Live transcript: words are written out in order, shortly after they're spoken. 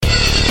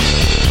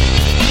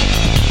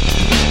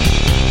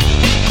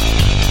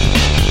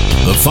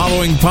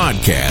following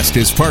podcast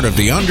is part of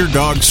the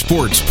Underdog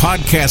Sports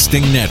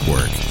Podcasting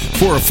Network.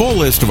 For a full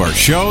list of our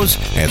shows,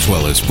 as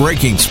well as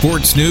breaking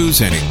sports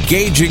news and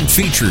engaging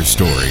feature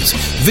stories,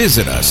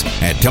 visit us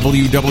at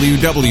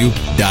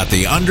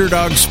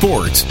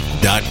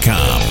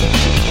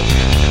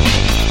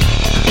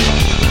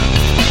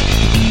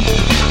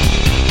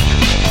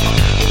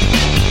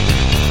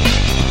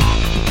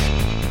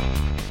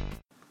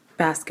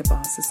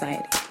Basketball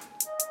Society.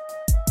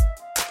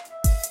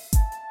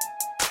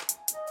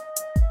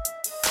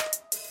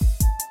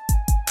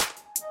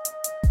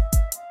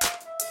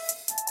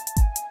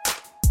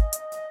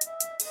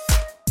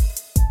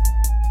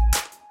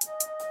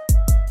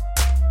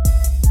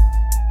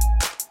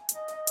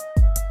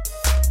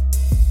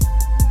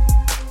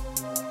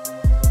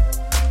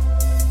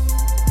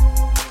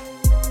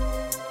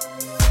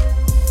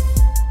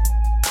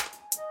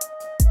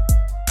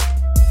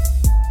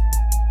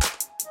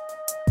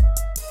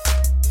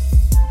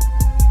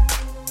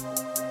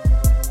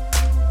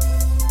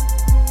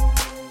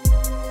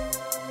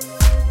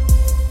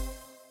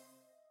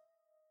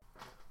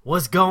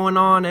 What's going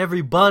on,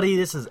 everybody?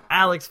 This is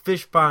Alex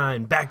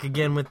Fishbein back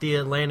again with the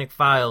Atlantic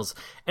Files.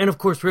 And of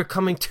course, we're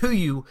coming to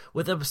you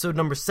with episode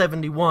number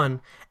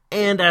 71.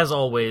 And as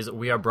always,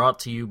 we are brought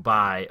to you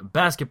by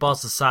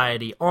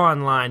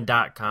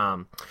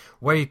BasketballSocietyOnline.com,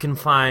 where you can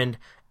find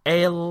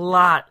a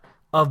lot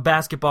of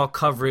basketball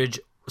coverage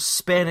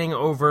spanning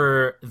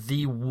over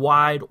the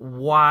wide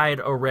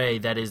array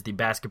that is the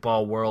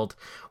basketball world.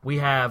 We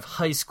have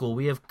high school,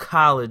 we have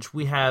college,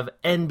 we have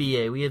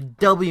NBA, we have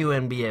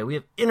WNBA, we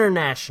have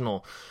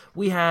international,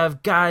 we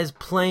have guys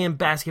playing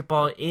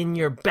basketball in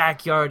your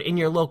backyard, in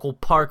your local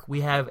park.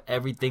 We have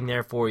everything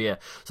there for you.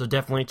 So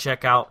definitely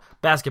check out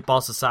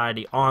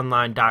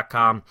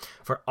BasketballSocietyOnline.com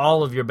for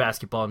all of your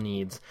basketball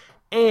needs.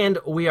 And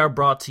we are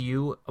brought to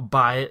you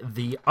by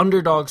the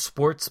Underdog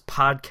Sports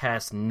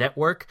Podcast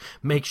Network.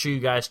 Make sure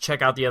you guys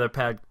check out the other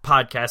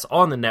podcasts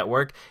on the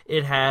network.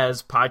 It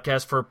has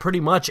podcasts for pretty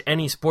much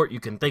any sport you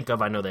can think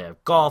of. I know they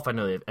have golf. I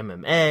know they have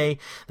MMA.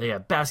 They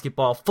have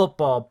basketball,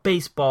 football,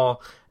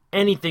 baseball,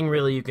 anything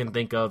really you can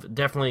think of.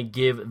 Definitely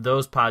give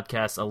those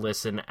podcasts a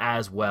listen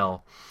as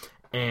well,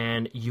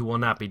 and you will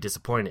not be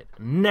disappointed.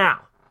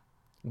 Now,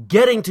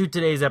 getting to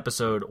today's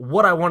episode,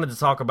 what I wanted to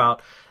talk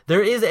about,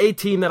 there is a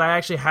team that I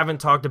actually haven't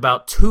talked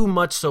about too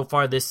much so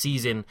far this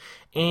season,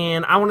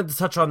 and I wanted to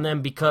touch on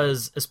them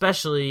because,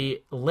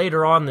 especially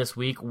later on this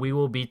week, we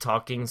will be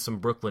talking some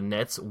Brooklyn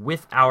Nets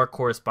with our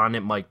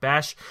correspondent, Mike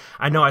Bash.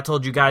 I know I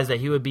told you guys that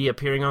he would be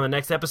appearing on the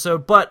next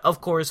episode, but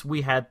of course,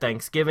 we had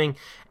Thanksgiving,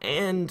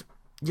 and,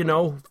 you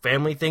know,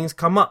 family things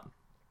come up.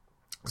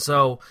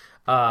 So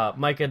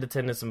Mike had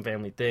attended some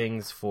family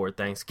things for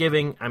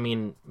Thanksgiving. I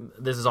mean,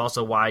 this is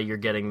also why you're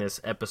getting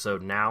this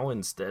episode now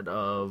instead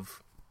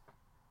of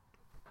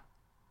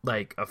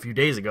like a few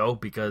days ago,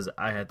 because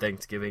I had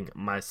Thanksgiving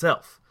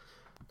myself.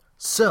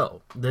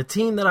 So, the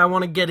team that I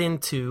want to get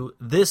into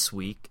this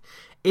week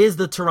is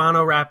the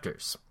Toronto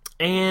Raptors.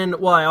 And,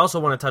 well, I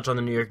also want to touch on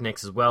the New York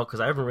Knicks as well, because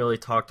I haven't really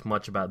talked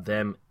much about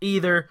them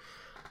either.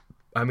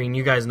 I mean,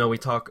 you guys know we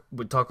talk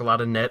a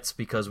lot of Nets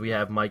because we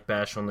have Mike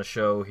Bash on the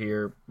show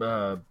here.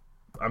 I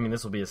mean,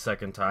 this will be a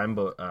second time,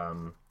 but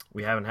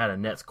we haven't had a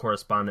Nets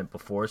correspondent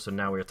before, so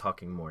now we're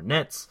talking more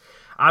Nets.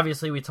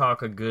 Obviously, we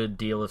talk a good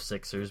deal of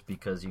Sixers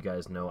because you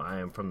guys know I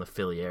am from the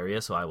Philly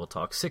area, so I will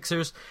talk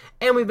Sixers.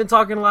 And we've been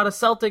talking a lot of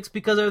Celtics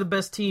because they're the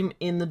best team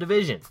in the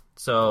division.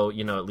 So,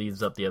 you know, it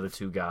leaves up the other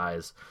two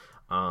guys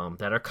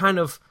that are kind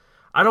of,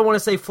 I don't want to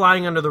say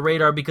flying under the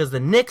radar, because the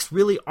Knicks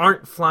really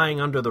aren't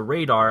flying under the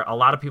radar. A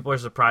lot of people are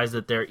surprised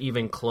that they're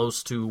even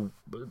close to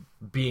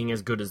being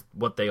as good as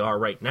what they are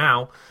right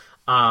now.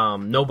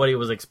 Nobody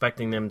was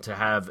expecting them to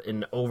have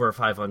an over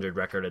 500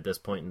 record at this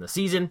point in the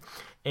season,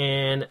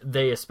 and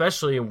they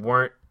especially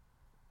weren't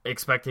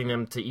expecting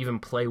them to even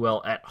play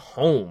well at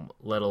home,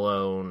 let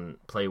alone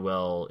play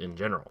well in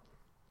general.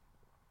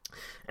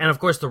 And of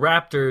course, the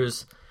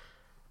Raptors.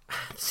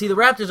 See, the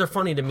Raptors are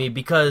funny to me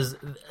because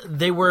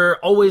they were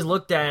always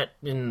looked at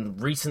in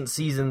recent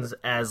seasons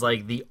as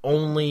like the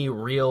only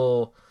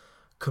real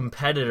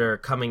competitor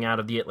coming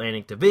out of the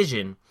Atlantic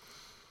Division.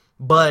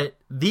 But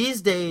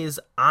these days,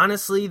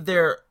 honestly,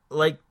 they're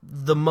like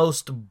the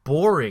most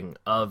boring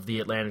of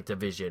the Atlantic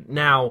Division.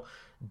 Now,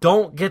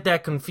 don't get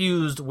that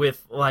confused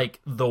with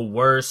like the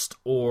worst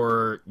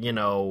or, you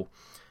know,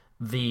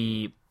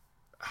 I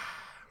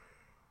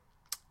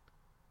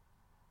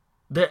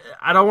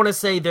don't want to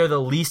say they're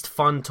the least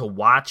fun to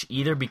watch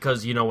either,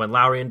 because, you know, when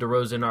Lowry and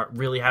DeRozan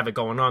really have it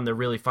going on, they're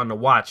really fun to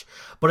watch.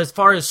 But as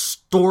far as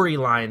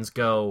storylines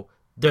go,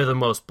 they're the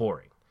most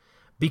boring.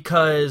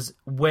 Because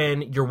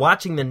when you're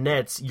watching the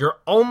Nets, you're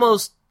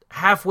almost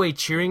halfway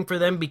cheering for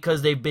them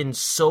because they've been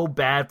so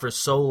bad for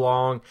so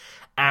long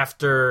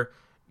after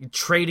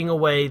trading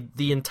away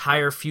the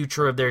entire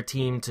future of their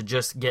team to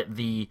just get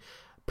the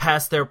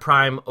past their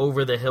prime,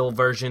 over-the-hill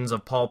versions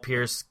of Paul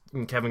Pierce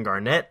and Kevin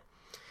Garnett.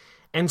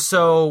 And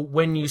so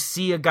when you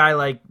see a guy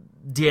like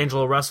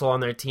D'Angelo Russell on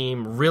their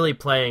team, really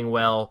playing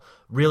well,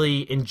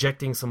 really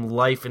injecting some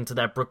life into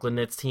that Brooklyn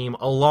Nets team,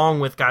 along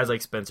with guys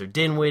like Spencer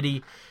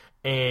Dinwiddie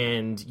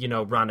and,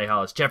 Rondae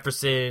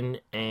Hollis-Jefferson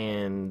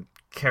and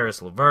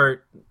Karis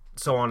LeVert,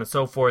 so on and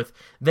so forth,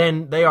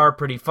 then they are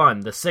pretty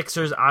fun. The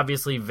Sixers,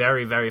 obviously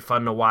very, very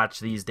fun to watch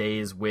these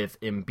days with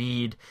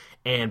Embiid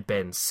and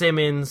Ben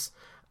Simmons.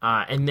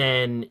 And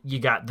then you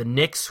got the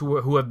Knicks,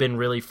 who have been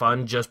really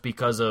fun just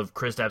because of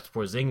Kristaps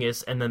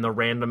Porzingis, and then the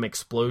random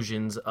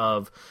explosions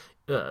of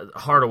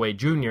Hardaway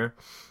Jr.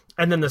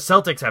 And then the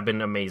Celtics have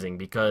been amazing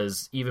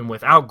because even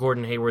without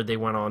Gordon Hayward, they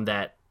went on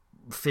that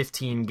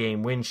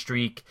 15-game win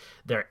streak.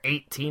 They're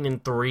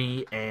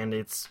 18-3, and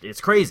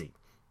it's crazy.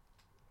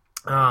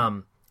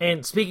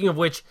 And speaking of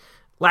which,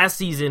 last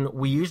season,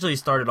 we usually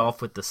started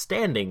off with the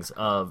standings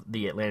of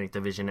the Atlantic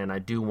Division, and I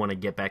do want to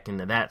get back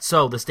into that.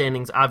 So the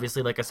standings,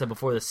 obviously, like I said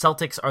before, the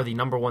Celtics are the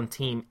number one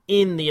team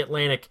in the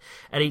Atlantic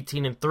at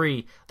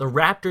 18-3. The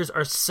Raptors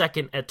are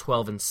second at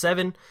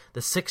 12-7.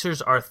 The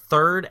Sixers are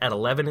third at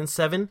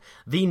 11-7.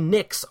 The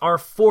Knicks are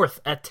fourth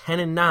at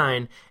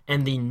 10-9,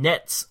 and the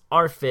Nets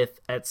are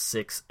fifth at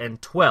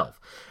 6-12.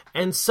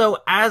 And so,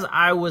 as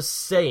I was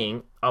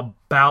saying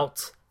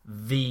about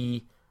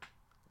the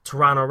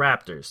Toronto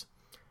Raptors,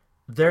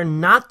 they're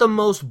not the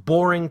most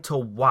boring to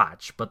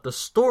watch, but the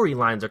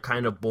storylines are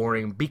kind of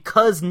boring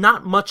because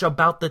not much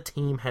about the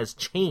team has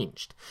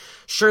changed.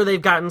 Sure,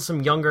 they've gotten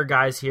some younger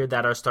guys here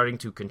that are starting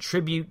to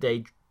contribute.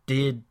 They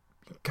did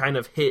kind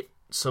of hit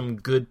some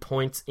good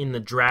points in the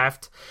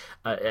draft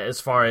as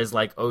far as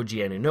like OG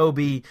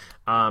Anunoby,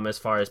 as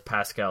far as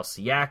Pascal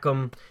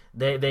Siakam.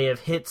 They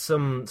have hit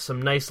some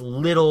nice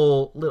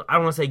little, I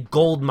don't want to say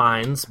gold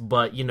mines,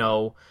 but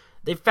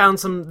they found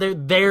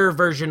their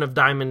version of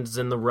diamonds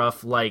in the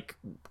rough, like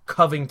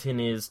Covington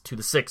is to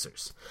the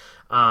Sixers.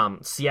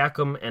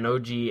 Siakam and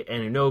OG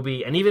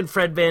Anunoby and even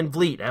Fred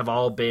VanVleet have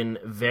all been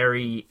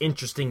very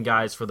interesting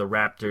guys for the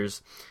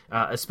Raptors,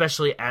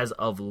 especially as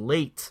of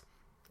late.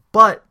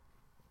 But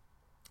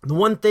the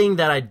one thing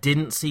that I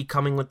didn't see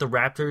coming with the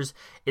Raptors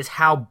is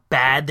how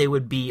bad they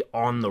would be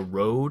on the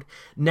road.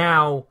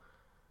 Now,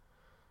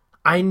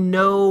 I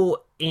know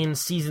in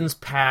seasons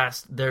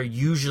past, they're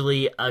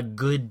usually a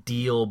good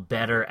deal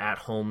better at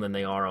home than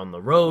they are on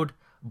the road.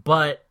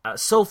 But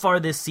so far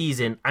this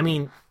season, I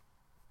mean,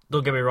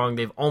 don't get me wrong,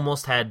 they've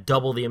almost had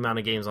double the amount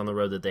of games on the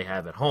road that they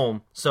have at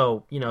home.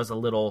 So, it's a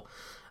little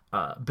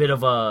bit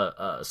of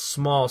a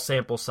small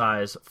sample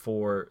size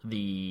for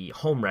the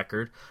home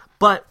record.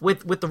 But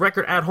with the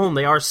record at home,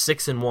 they are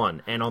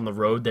 6-1, and on the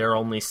road they're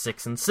only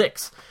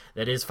 6-6.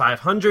 That is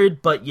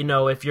 500, but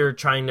if you're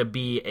trying to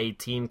be a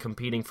team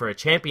competing for a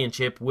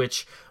championship,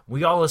 which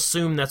we all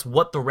assume that's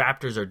what the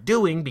Raptors are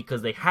doing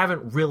because they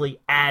haven't really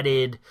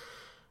added.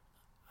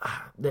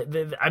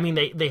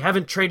 They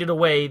haven't traded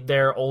away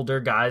their older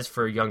guys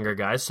for younger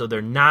guys, so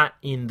they're not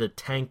in the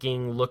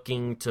tanking,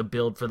 looking to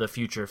build for the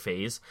future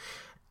phase,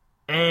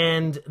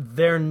 and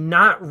they're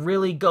not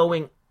really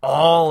going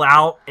all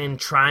out and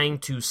trying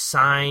to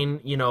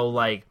sign,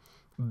 like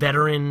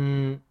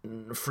veteran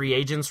free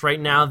agents right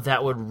now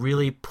that would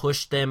really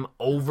push them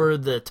over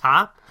the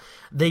top.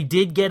 They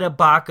did get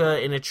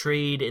Ibaka in a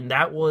trade, and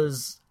that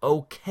was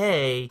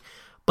okay,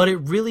 but it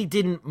really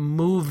didn't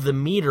move the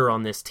meter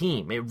on this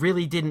team. It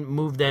really didn't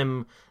move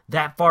them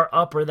that far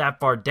up or that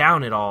far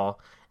down at all.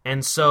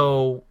 And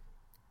so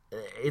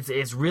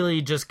it's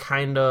really just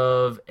kind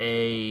of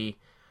a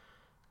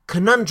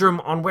conundrum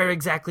on where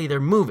exactly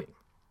they're moving.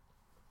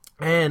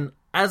 And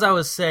as I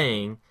was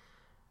saying,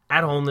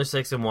 at home they're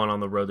 6-1,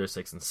 on the road they're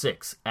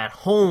 6-6. At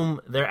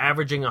home they're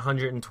averaging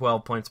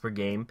 112 points per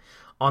game.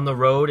 On the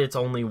road it's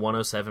only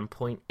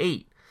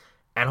 107.8.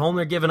 At home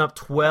they're giving up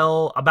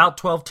about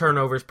 12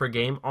 turnovers per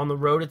game. On the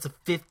road it's a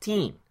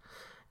 15.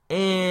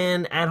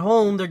 And at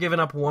home they're giving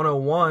up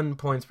 101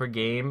 points per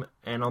game,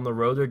 and on the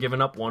road they're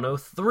giving up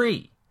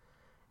 103.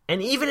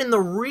 And even in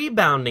the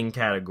rebounding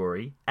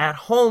category, at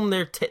home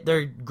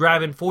they're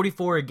grabbing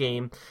 44 a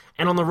game,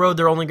 and on the road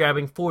they're only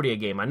grabbing 40 a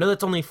game. I know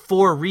that's only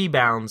 4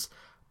 rebounds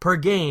per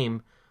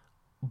game,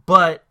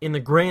 but in the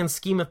grand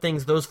scheme of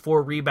things, those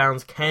 4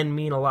 rebounds can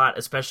mean a lot,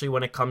 especially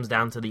when it comes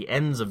down to the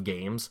ends of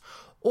games,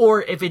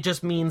 or if it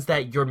just means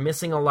that you're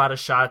missing a lot of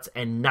shots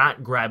and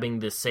not grabbing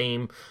the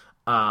same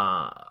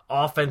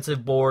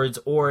offensive boards,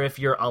 or if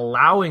you're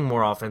allowing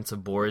more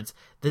offensive boards,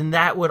 then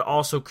that would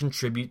also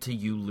contribute to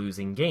you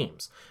losing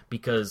games.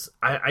 Because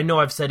I know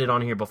I've said it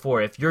on here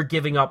before, if you're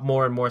giving up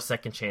more and more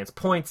second chance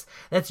points,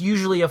 that's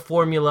usually a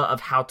formula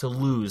of how to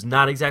lose,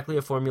 not exactly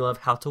a formula of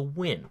how to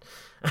win.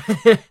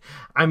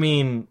 I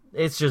mean,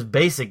 it's just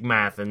basic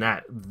math in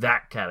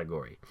that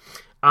category.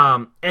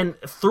 And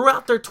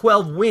throughout their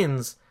 12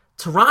 wins,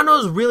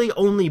 Toronto's really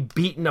only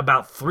beaten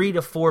about 3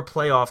 to 4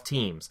 playoff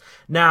teams.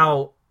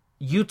 Now,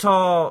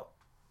 Utah,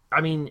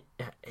 I mean,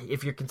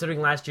 if you're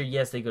considering last year,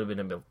 yes, they could have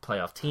been a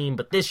playoff team,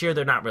 but this year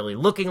they're not really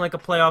looking like a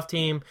playoff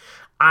team.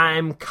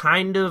 I'm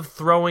kind of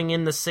throwing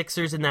in the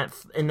Sixers in that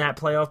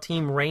playoff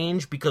team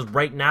range because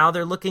right now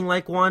they're looking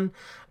like one,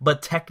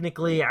 but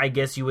technically I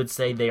guess you would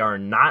say they are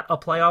not a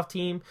playoff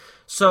team.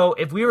 So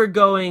if we were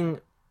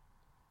going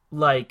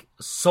like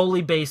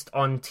solely based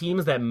on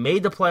teams that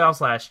made the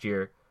playoffs last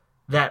year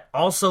that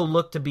also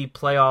look to be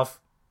playoff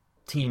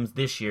teams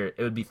this year,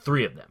 it would be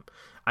 3 of them.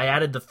 I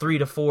added the 3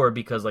 to 4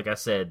 because, like I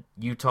said,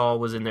 Utah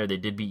was in there. They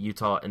did beat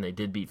Utah, and they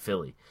did beat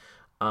Philly.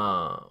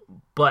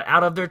 But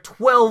out of their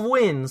 12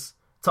 wins,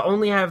 to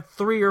only have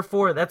 3 or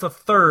 4, that's a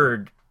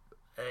third.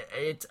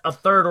 It's a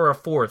third or a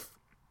fourth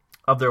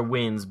of their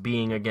wins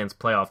being against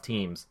playoff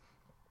teams.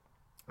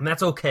 And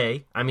that's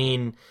okay. I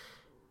mean,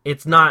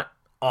 it's not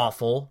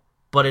awful,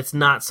 but it's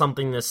not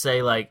something to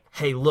say like,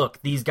 hey,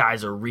 look, these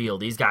guys are real.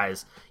 These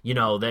guys,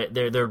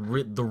 they're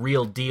the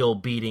real deal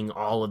beating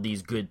all of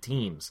these good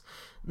teams.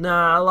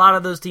 Nah, a lot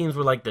of those teams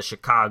were like the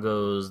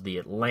Chicagos, the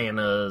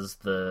Atlantas,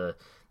 the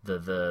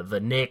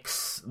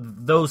Knicks,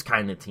 those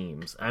kind of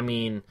teams. I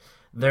mean,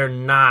 they're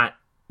not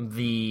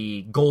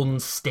the Golden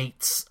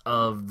States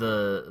of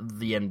the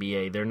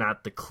NBA. They're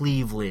not the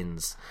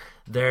Clevelands.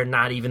 They're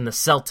not even the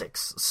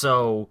Celtics.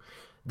 So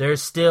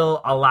there's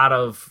still a lot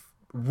of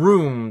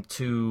room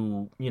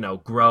to,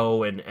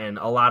 grow and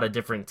a lot of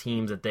different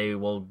teams that they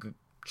will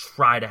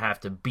try to have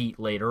to beat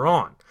later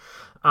on.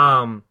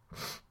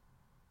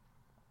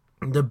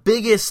 The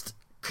biggest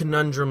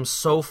conundrum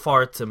so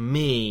far to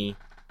me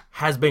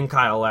has been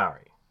Kyle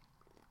Lowry.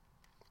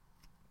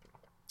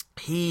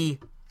 He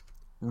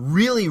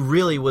really,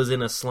 really was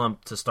in a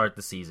slump to start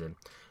the season.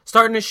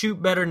 Starting to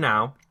shoot better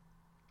now,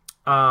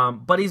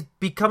 but he's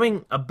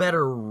becoming a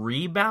better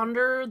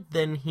rebounder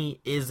than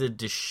he is a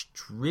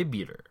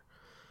distributor.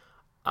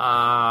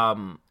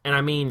 And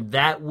I mean,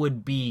 that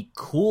would be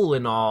cool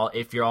and all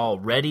if you're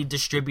already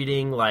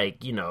distributing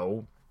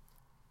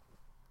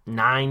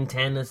 9,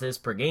 10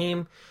 assists per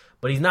game,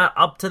 but he's not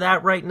up to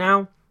that right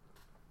now.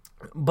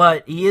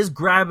 But he is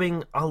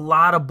grabbing a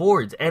lot of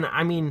boards. And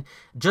I mean,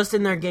 just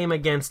in their game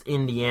against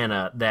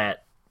Indiana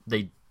that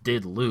they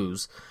did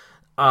lose,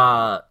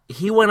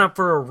 he went up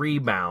for a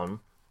rebound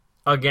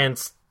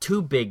against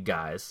 2 big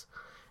guys,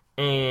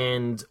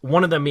 and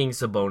one of them being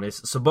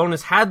Sabonis.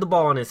 Sabonis had the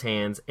ball in his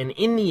hands, and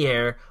in the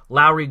air,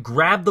 Lowry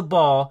grabbed the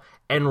ball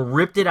and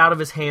ripped it out of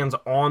his hands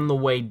on the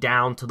way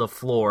down to the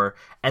floor,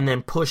 and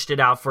then pushed it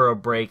out for a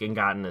break and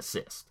got an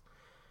assist.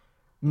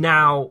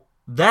 Now,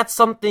 that's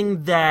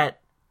something that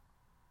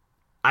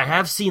I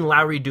have seen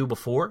Lowry do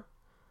before,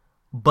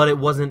 but it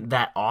wasn't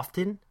that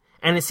often.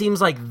 And it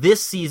seems like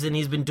this season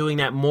he's been doing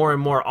that more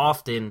and more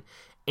often,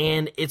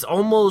 and it's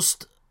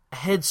almost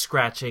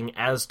head-scratching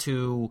as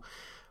to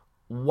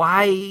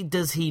why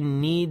does he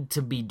need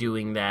to be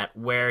doing that,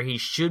 where he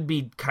should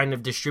be kind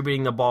of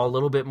distributing the ball a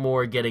little bit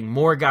more, getting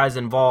more guys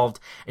involved,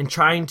 and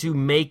trying to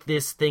make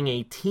this thing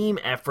a team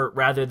effort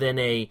rather than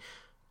a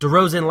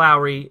DeRozan,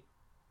 Lowry,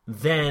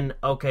 then,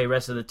 okay,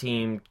 rest of the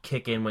team,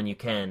 kick in when you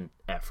can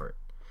effort.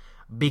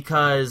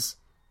 Because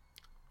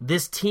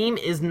this team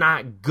is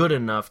not good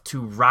enough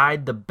to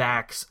ride the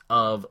backs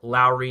of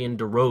Lowry and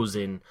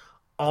DeRozan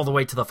all the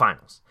way to the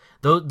finals.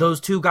 Those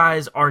 2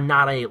 guys are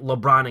not a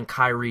LeBron and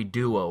Kyrie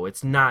duo.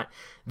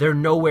 They're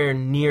nowhere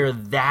near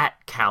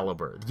that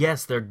caliber.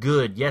 Yes, they're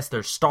good. Yes,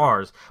 they're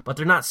stars, but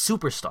they're not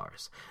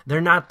superstars. They're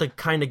not the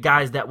kind of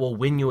guys that will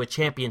win you a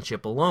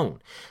championship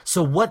alone.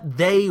 So what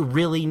they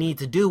really need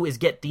to do is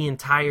get the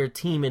entire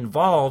team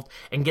involved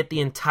and get the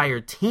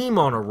entire team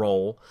on a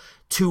roll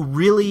to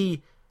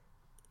really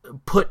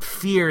put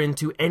fear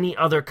into any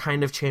other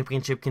kind of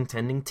championship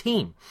contending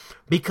team.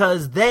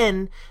 Because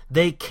then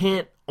they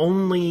can't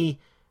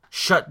only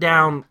shut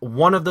down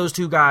one of those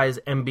 2 guys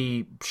and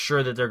be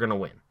sure that they're going to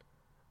win.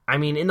 I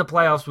mean, in the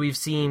playoffs, we've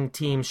seen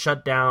teams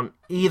shut down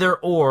either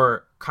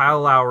or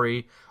Kyle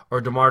Lowry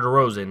or DeMar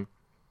DeRozan,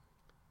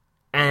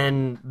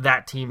 and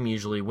that team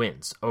usually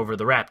wins over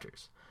the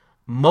Raptors.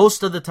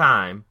 Most of the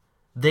time,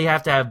 they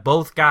have to have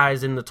both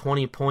guys in the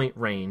 20-point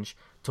range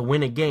to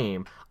win a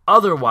game.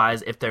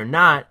 Otherwise, if they're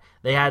not,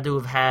 they had to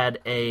have had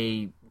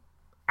a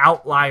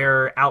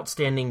outlier,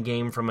 outstanding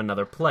game from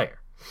another player.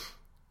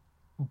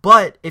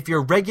 But if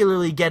you're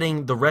regularly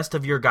getting the rest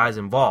of your guys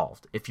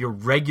involved, if you're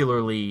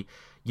regularly,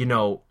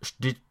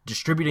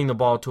 distributing the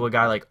ball to a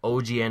guy like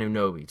OG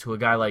Anunoby, to a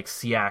guy like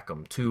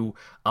Siakam, to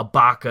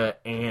Ibaka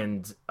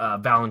and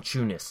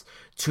Valanciunas,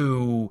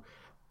 to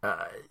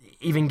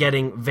even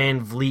getting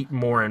Van Vliet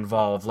more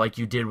involved like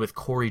you did with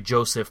Corey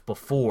Joseph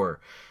before,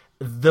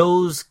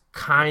 those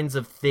kinds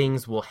of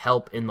things will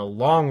help in the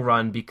long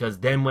run, because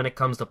then when it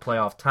comes to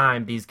playoff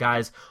time, these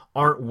guys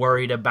aren't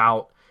worried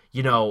about,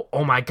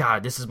 oh my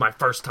God, this is my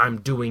first time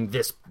doing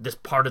this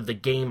part of the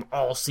game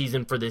all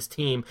season for this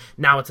team.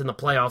 Now it's in the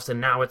playoffs, and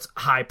now it's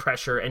high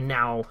pressure, and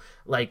now,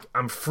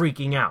 I'm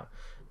freaking out.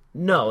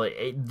 No,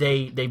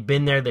 they've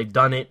been there, they've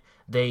done it.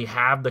 They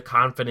have the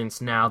confidence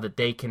now that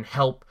they can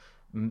help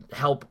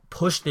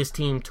push this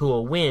team to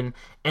a win,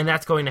 and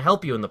that's going to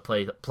help you in the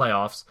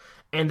playoffs.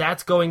 And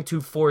that's going to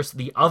force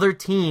the other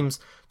teams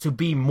to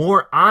be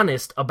more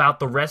honest about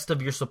the rest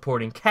of your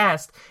supporting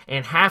cast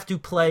and have to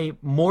play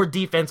more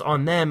defense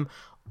on them,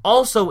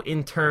 also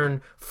in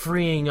turn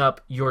freeing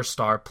up your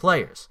star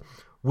players,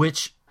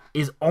 which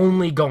is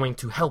only going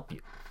to help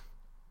you.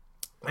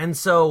 And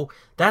so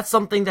that's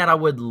something that I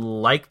would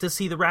like to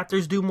see the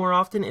Raptors do more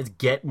often, is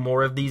get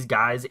more of these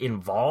guys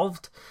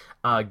involved.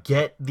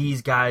 Get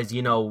these guys,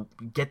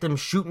 get them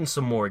shooting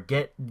some more.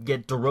 Get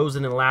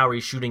DeRozan and Lowry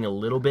shooting a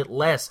little bit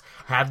less.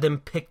 Have them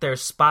pick their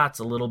spots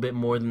a little bit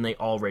more than they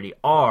already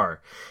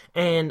are.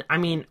 And,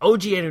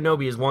 OG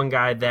Anunoby is one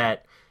guy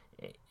that,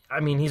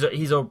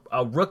 he's a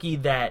rookie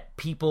that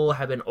people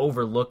have been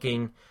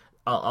overlooking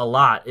a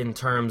lot in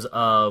terms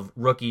of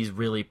rookies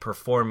really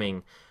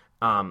performing.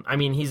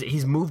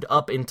 He's moved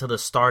up into the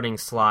starting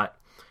slot.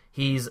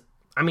 His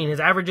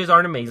averages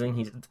aren't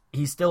amazing.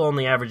 He's still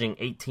only averaging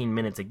 18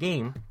 minutes a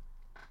game,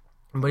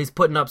 but he's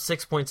putting up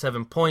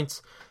 6.7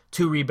 points,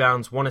 2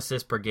 rebounds, 1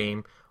 assist per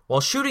game,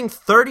 while shooting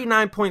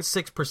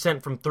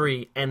 39.6% from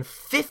 3 and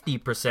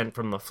 50%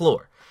 from the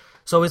floor.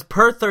 So his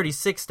per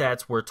 36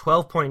 stats were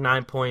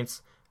 12.9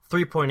 points,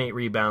 3.8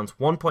 rebounds,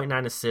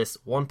 1.9 assists,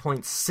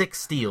 1.6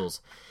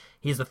 steals.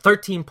 He has a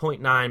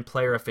 13.9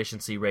 player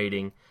efficiency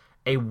rating,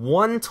 a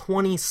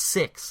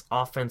 126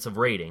 offensive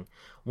rating,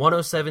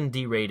 107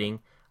 D rating,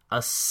 a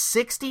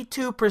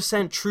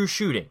 62% true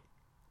shooting,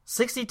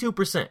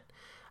 62%,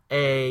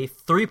 a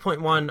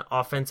 3.1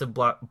 offensive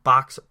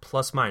box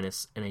plus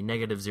minus, and a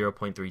negative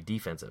 0.3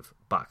 defensive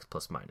box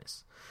plus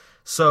minus.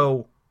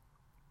 So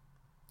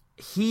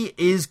he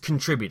is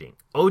contributing.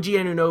 OG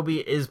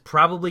Anunoby is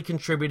probably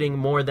contributing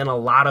more than a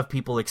lot of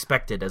people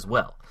expected as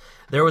well.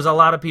 There was a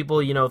lot of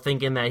people,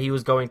 thinking that he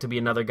was going to be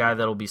another guy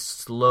that'll be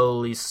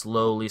slowly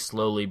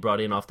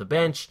brought in off the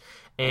bench,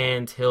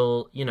 and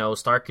he'll,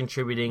 start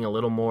contributing a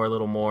little more,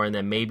 and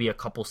then maybe a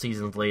couple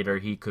seasons later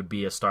he could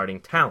be a starting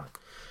talent.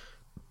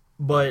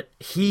 But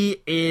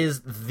he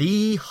is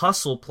the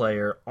hustle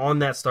player on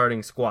that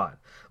starting squad.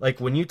 Like,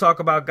 when you talk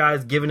about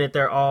guys giving it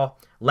their all,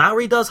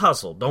 Lowry does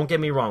hustle. Don't get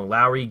me wrong.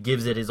 Lowry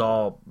gives it his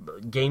all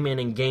game in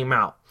and game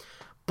out.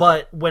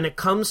 But when it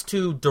comes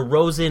to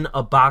DeRozan,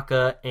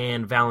 Ibaka,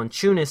 and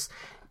Valanciunas,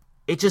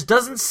 it just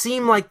doesn't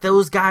seem like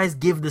those guys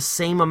give the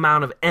same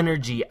amount of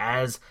energy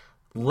as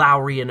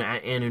Lowry and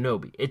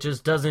Anunoby. It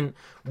just doesn't.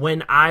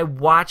 When I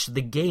watch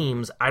the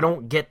games, I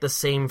don't get the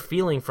same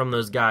feeling from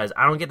those guys.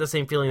 I don't get the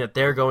same feeling that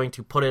they're going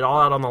to put it all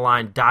out on the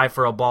line, dive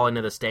for a ball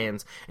into the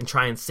stands, and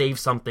try and save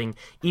something,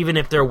 even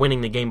if they're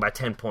winning the game by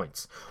 10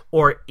 points.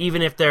 Or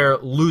even if they're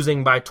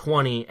losing by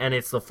 20 and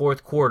it's the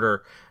fourth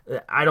quarter.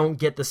 I don't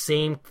get the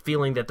same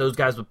feeling that those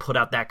guys would put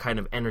out that kind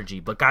of energy.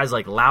 But guys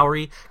like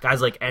Lowry,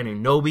 guys like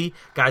Anunoby,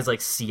 guys like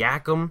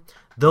Siakam,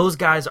 those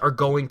guys are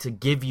going to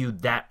give you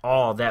that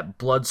all, that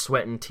blood,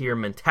 sweat, and tear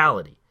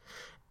mentality.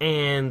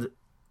 And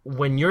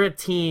when you're a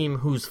team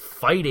who's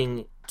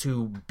fighting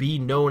to be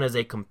known as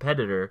a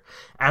competitor,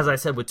 as I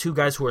said, with two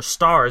guys who are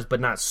stars but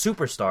not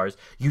superstars,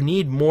 you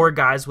need more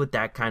guys with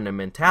that kind of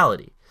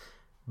mentality.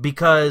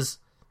 Because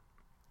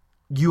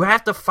you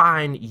have to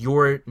find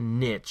your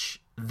niche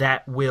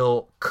that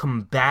will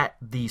combat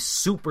the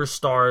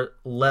superstar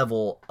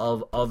level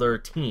of other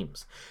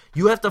teams.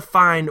 You have to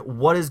find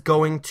what is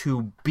going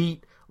to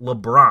beat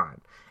LeBron.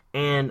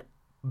 And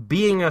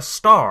being a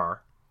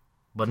star,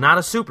 but not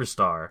a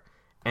superstar,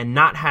 and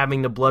not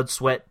having the blood,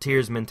 sweat,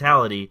 tears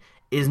mentality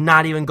is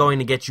not even going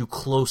to get you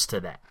close to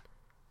that.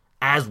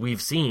 As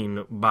we've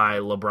seen by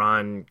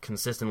LeBron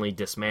consistently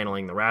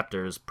dismantling the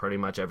Raptors pretty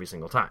much every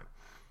single time.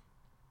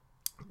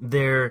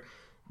 There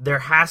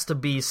has to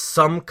be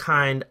some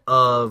kind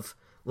of,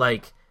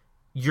 like,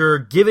 you're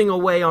giving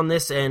away on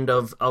this end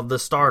of the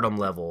stardom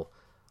level,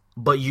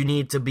 but you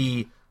need to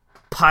be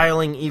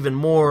piling even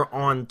more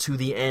onto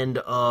the end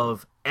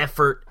of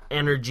effort,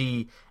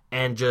 energy,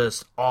 and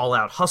just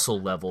all-out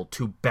hustle level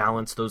to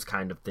balance those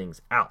kind of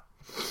things out.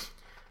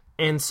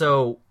 And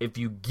so, if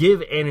you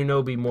give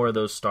Anunoby more of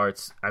those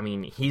starts,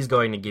 he's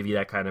going to give you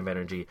that kind of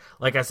energy.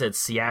 Like I said,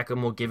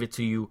 Siakam will give it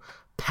to you.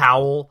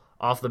 Powell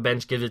off the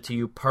bench gives it to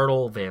you.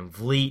 Pirtle, Van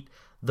Vliet.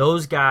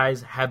 Those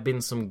guys have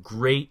been some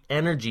great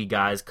energy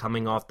guys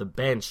coming off the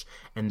bench,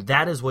 and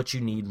that is what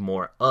you need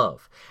more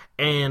of.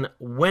 And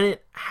when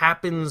it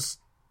happens,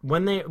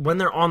 when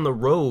they're on the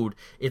road,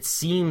 it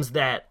seems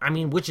that,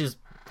 which is,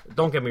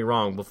 don't get me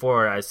wrong,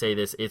 before I say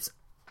this, it's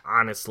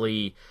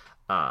honestly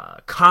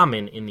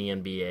common in the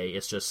NBA.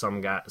 It's just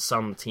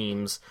some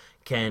teams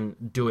can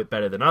do it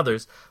better than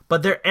others,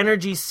 but their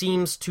energy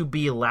seems to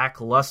be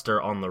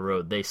lackluster on the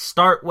road. They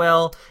start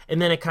well,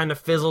 and then it kind of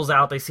fizzles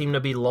out. They seem to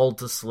be lulled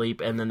to sleep,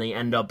 and then they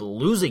end up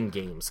losing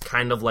games,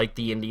 kind of like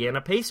the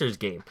Indiana Pacers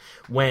game,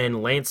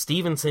 when Lance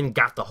Stevenson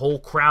got the whole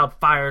crowd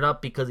fired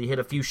up because he hit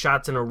a few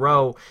shots in a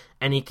row,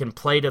 and he can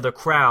play to the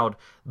crowd.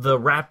 The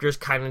Raptors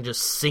kind of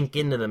just sink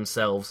into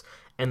themselves,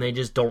 and they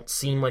just don't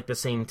seem like the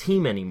same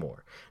team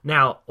anymore.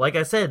 Now, like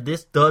I said,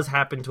 this does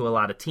happen to a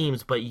lot of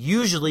teams, but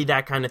usually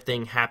that kind of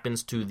thing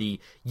happens to the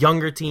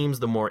younger teams,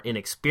 the more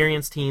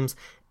inexperienced teams,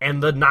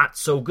 and the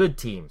not-so-good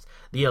teams.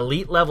 The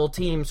elite-level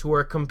teams who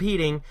are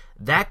competing,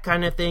 that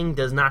kind of thing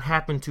does not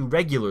happen to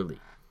regularly.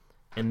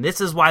 And this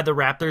is why the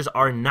Raptors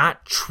are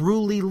not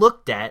truly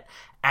looked at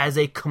as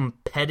a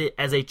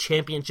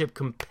championship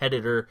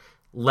competitor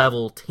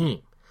level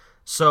team.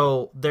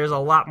 So there's a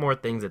lot more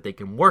things that they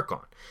can work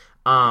on.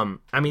 They're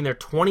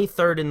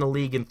 23rd in the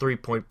league in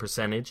 3-point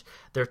percentage.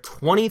 They're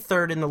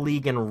 23rd in the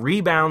league in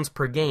rebounds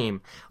per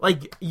game.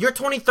 Like, you're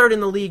 23rd in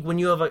the league when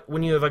you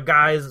have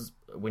guys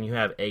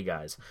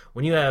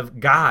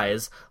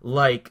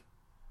like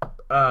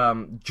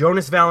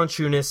Jonas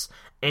Valanciunas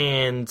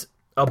and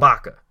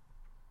Ibaka.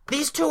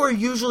 These two are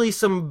usually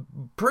some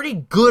pretty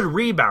good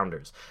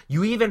rebounders.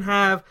 You even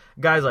have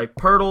guys like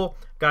Pirtle,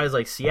 guys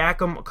like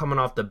Siakam coming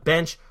off the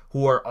bench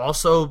who are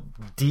also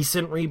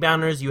decent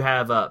rebounders. You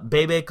have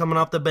Bebe coming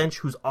off the bench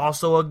who's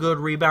also a good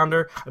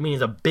rebounder. I mean,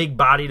 he's a big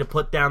body to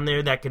put down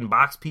there that can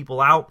box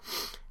people out.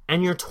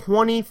 And you're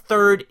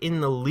 23rd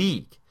in the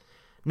league.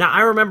 Now,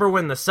 I remember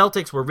when the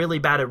Celtics were really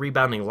bad at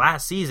rebounding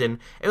last season,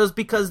 it was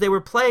because they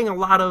were playing a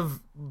lot of,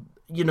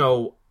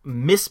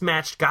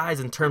 mismatched guys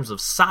in terms of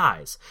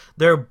size.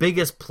 Their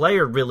biggest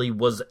player really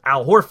was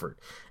Al Horford.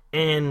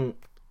 And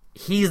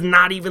he's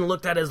not even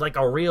looked at as like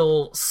a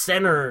real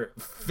center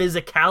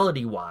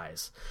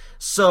physicality-wise.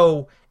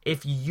 So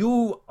if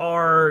you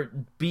are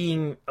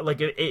being, like,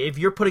 if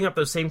you're putting up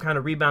those same kind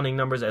of rebounding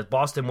numbers as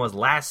Boston was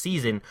last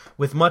season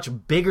with much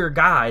bigger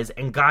guys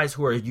and guys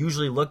who are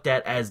usually looked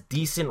at as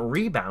decent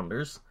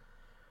rebounders,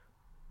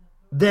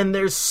 then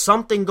there's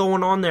something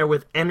going on there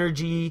with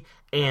energy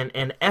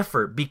and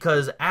effort,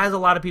 because as a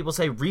lot of people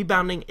say,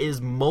 rebounding is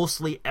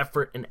mostly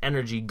effort and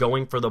energy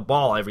going for the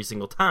ball every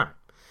single time.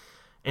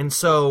 And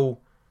so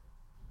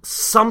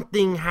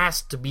something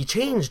has to be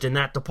changed in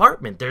that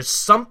department. There's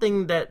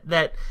something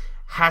that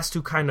has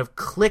to kind of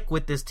click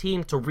with this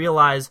team to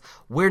realize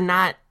we're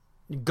not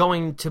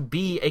going to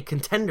be a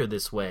contender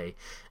this way.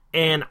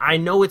 And I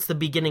know it's the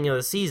beginning of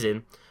the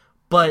season,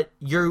 but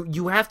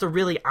you have to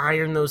really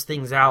iron those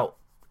things out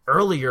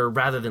earlier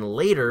rather than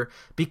later,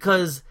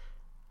 because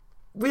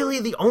really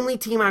the only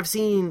two teams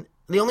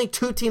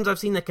I've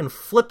seen that can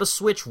flip a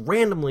switch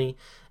randomly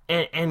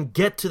and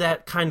get to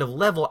that kind of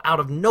level out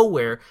of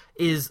nowhere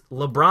is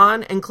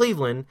LeBron and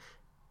Cleveland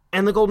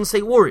and the Golden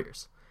State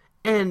Warriors.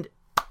 And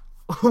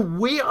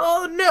we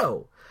all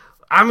know,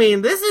 I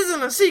mean, this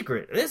isn't a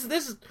secret.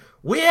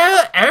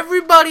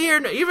 Everybody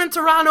here, even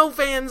Toronto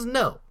fans,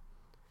 know.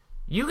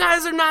 You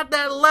guys are not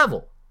that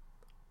level.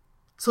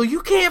 So you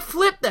can't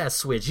flip that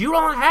switch. You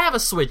don't have a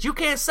switch. You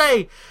can't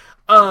say,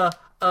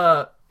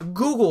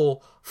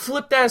 Google,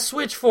 flip that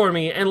switch for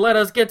me and let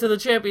us get to the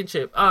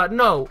championship.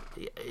 No,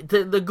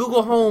 the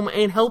Google Home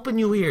ain't helping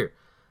you here.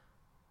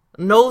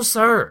 No,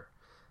 sir.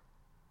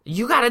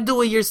 You got to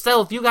do it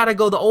yourself. You got to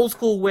go the old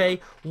school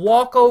way,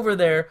 walk over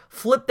there,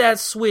 flip that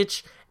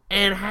switch,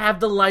 and have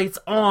the lights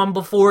on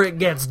before it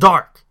gets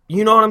dark.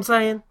 You know what I'm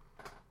saying?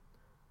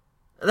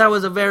 That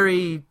was a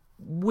very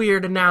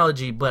weird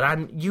analogy,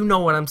 but you know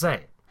what I'm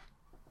saying.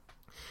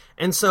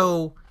 And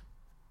so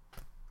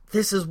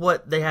this is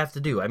what they have to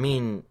do. I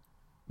mean,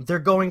 they're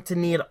going to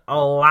need a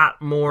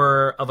lot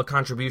more of a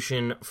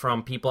contribution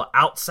from people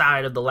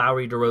outside of the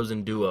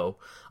Lowry-DeRozan duo.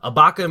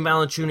 Ibaka and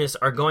Valanciunas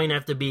are going to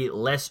have to be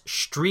less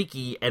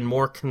streaky and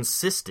more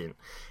consistent.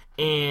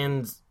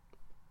 And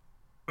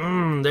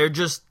they're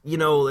just,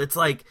 it's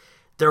like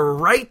they're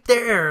right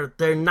there.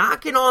 They're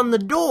knocking on the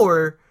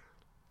door,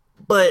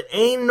 but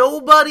ain't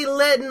nobody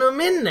letting them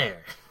in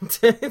there.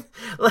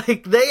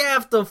 Like, they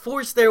have to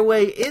force their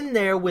way in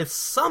there with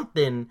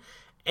something.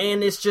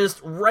 And it's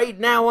just right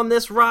now on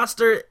this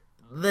roster,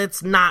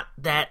 that's not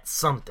that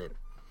something.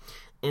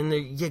 And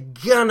you're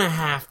gonna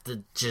have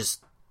to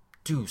just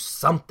do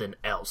something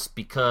else,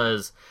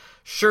 because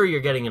sure, you're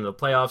getting into the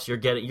playoffs,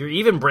 you're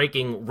even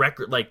breaking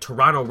record like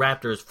Toronto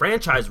Raptors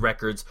franchise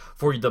records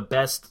for the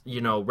best,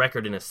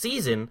 record in a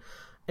season,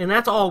 and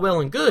that's all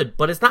well and good,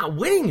 but it's not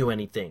winning you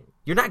anything.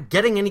 You're not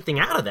getting anything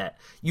out of that.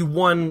 You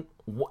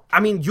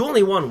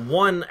only won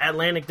one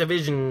Atlantic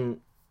Division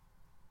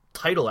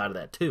title out of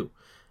that too.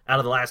 Out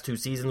of the last 2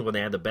 seasons when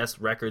they had the best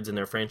records in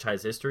their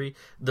franchise history.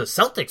 The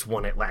Celtics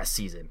won it last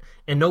season,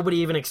 and nobody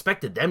even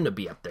expected them to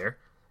be up there.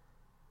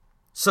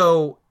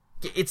 So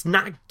it's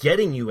not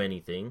getting you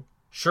anything.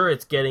 Sure,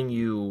 it's getting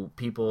you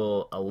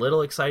people a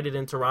little excited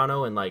in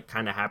Toronto and like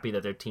kind of happy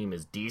that their team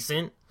is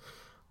decent.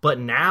 But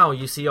now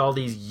you see all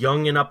these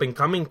young and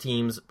up-and-coming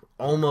teams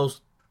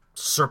almost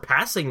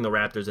surpassing the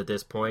Raptors at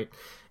this point,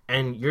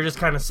 and you're just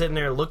kind of sitting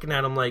there looking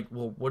at them like,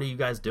 well, what are you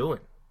guys doing?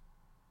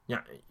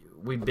 Yeah,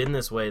 we've been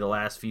this way the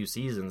last few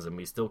seasons, and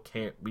we still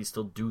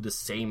do the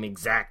same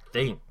exact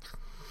thing.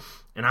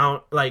 And I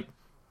don't, like,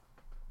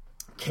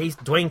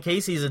 Dwayne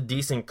Casey's a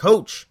decent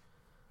coach,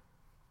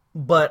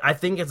 but I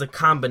think it's a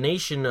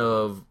combination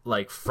of,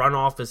 like, front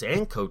office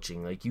and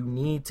coaching. Like, you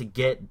need to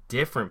get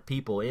different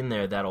people in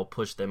there that'll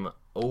push them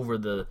over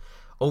the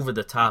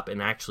top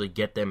and actually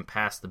get them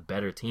past the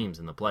better teams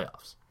in the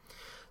playoffs.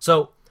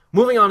 So,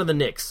 moving on to the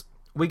Knicks,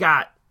 we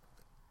got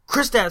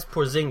Kristaps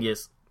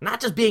Porzingis not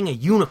just being a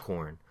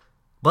unicorn,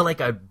 but like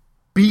a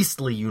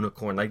beastly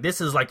unicorn. Like, this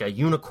is like a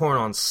unicorn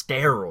on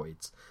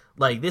steroids.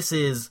 Like, this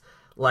is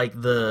like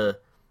the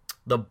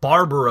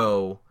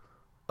Barbaro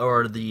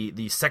or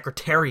the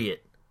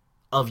Secretariat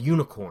of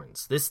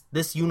unicorns.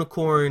 This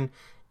unicorn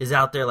is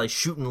out there like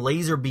shooting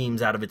laser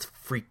beams out of its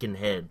freaking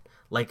head,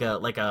 like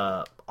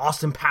a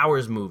Austin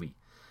Powers movie.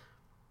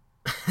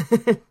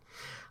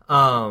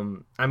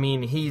 I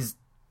mean, he's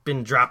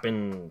been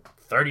dropping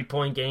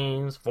 30-point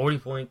games,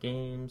 40-point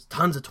games,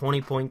 tons of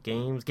 20-point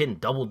games, getting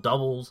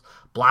double-doubles,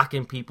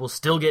 blocking people,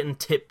 still getting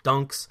tip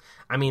dunks.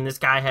 I mean, this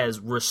guy has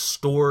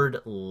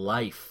restored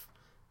life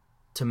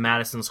to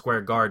Madison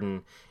Square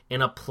Garden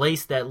in a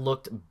place that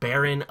looked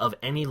barren of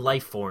any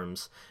life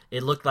forms.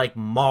 It looked like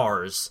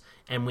Mars,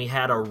 and we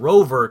had a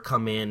rover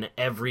come in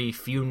every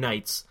few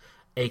nights,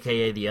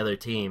 aka the other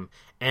team,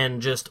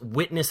 and just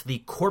witness the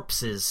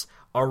corpses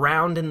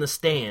around in the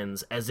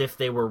stands as if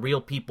they were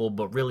real people,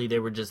 but really they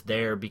were just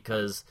there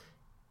because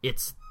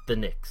it's the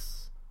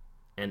Knicks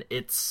and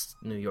it's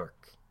New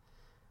York.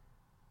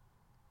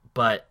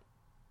 But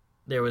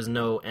there was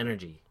no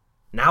energy.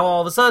 Now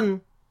all of a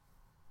sudden,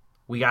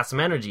 we got some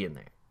energy in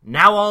there.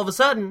 Now all of a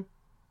sudden,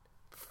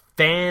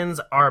 fans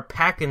are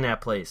packing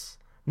that place.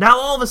 Now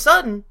all of a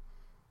sudden,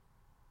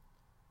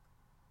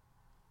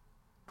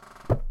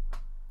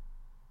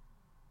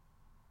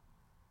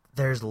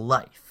 there's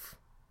life.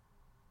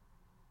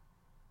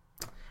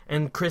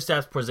 And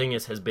Kristaps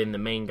Porzingis has been the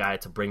main guy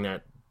to bring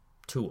that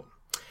to him.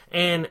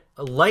 And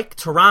like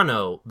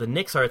Toronto, the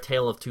Knicks are a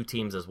tale of two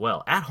teams as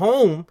well. At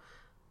home,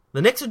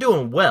 the Knicks are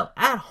doing well.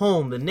 At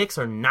home, the Knicks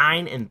are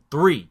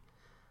 9-3.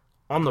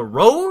 On the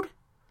road,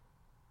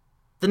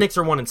 the Knicks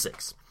are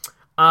 1-6.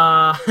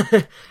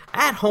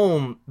 At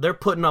home, they're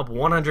putting up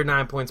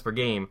 109 points per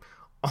game.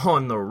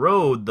 On the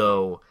road,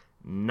 though,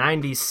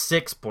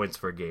 96 points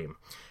per game.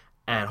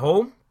 At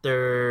home,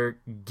 they're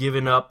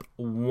giving up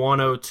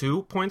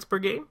 102 points per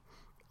game.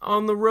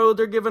 On the road,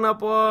 they're giving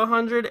up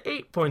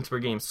 108 points per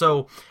game.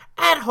 So,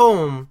 at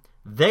home,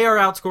 they are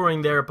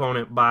outscoring their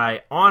opponent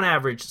by, on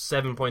average,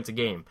 7 points a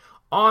game.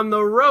 On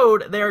the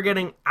road, they are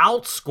getting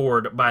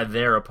outscored by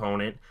their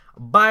opponent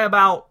by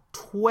about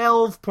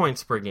 12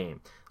 points per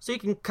game. So you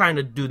can kind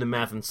of do the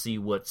math and see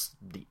what's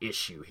the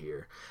issue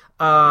here.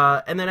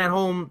 And then at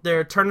home,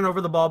 they're turning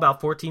over the ball about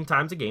 14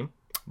 times a game.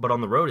 But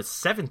on the road, it's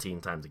 17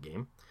 times a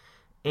game.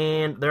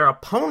 And their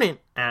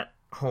opponent at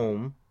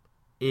home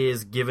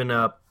is giving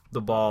up the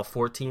ball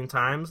 14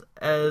 times,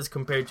 as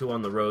compared to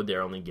on the road,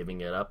 they're only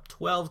giving it up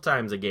 12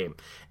 times a game.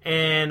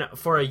 And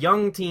for a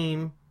young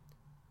team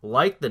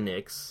like the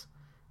Knicks,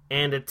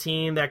 and a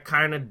team that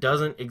kind of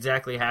doesn't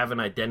exactly have an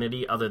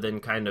identity other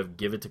than kind of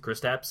give it to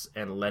Kristaps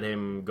and let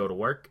him go to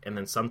work, and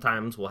then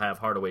sometimes we'll have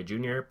Hardaway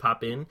Jr.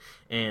 pop in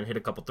and hit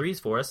a couple threes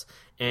for us,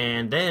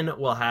 and then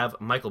we'll have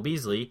Michael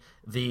Beasley,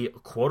 the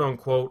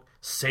quote-unquote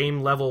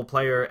same level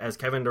player as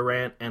Kevin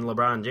Durant and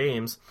LeBron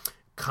James,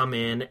 come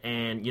in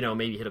and, you know,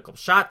 maybe hit a couple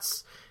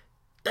shots.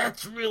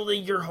 That's really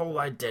your whole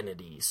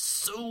identity.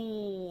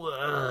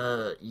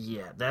 So,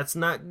 yeah, that's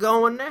not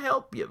going to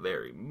help you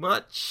very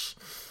much.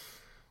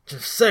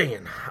 Just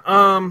saying.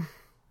 But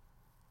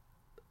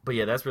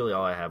yeah, that's really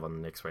all I have on the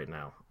Knicks right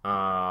now.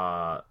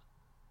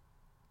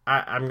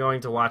 I'm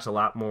going to watch a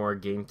lot more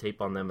game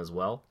tape on them as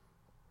well.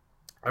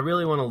 I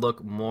really want to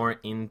look more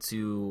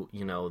into,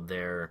 you know,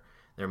 their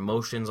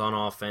motions on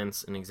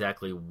offense and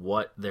exactly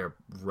what they're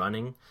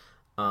running.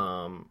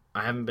 I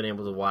haven't been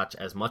able to watch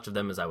as much of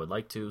them as I would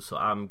like to, so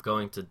I'm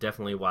going to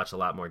definitely watch a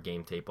lot more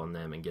game tape on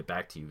them and get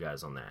back to you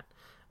guys on that.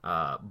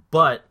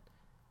 But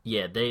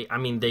yeah,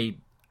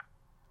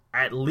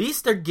 at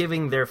least they're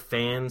giving their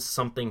fans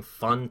something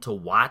fun to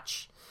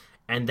watch,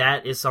 and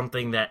that is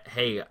something that,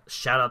 hey,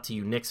 shout out to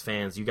you Knicks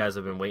fans. You guys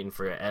have been waiting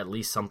for at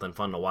least something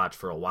fun to watch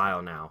for a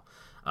while now,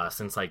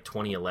 since like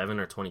 2011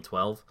 or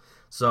 2012.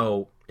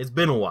 So it's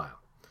been a while.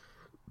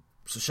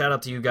 So shout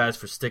out to you guys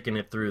for sticking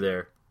it through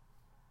there.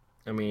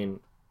 I mean,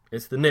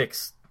 it's the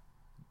Knicks.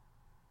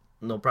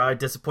 They'll probably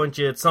disappoint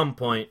you at some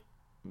point,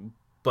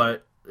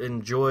 but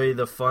enjoy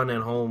the fun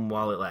at home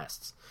while it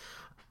lasts.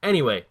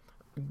 Anyway,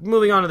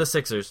 moving on to the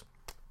Sixers.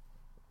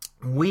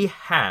 We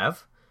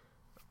have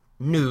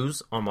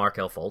news on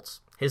Markelle Fultz.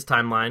 His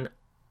timeline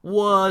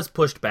was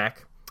pushed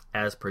back,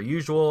 as per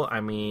usual.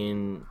 I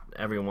mean,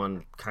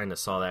 everyone kind of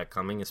saw that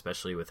coming,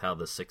 especially with how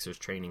the Sixers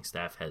training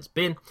staff has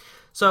been.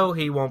 So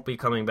he won't be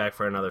coming back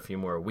for another few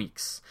more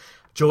weeks.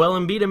 Joel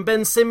Embiid and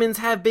Ben Simmons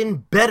have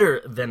been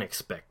better than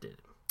expected.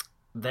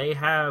 They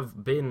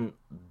have been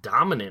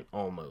dominant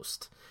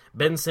almost.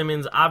 Ben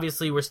Simmons,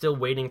 obviously, we're still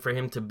waiting for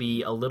him to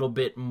be a little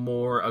bit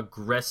more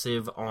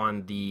aggressive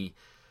on the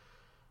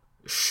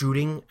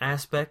shooting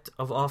aspect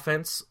of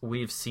offense.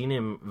 We've seen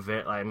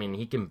him,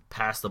 he can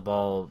pass the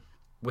ball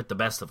with the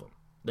best of them.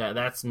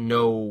 That's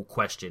no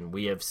question.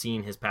 We have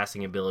seen his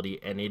passing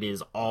ability, and it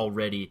is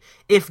already,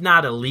 if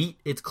not elite,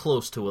 it's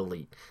close to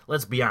elite.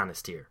 Let's be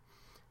honest here.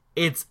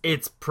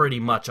 It's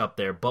pretty much up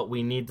there, but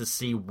we need to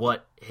see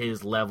what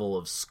his level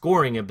of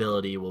scoring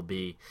ability will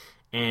be.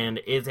 And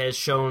it has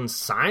shown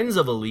signs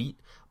of elite,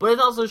 but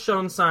it's also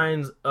shown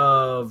signs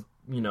of,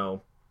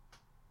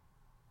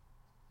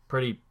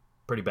 pretty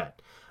bad.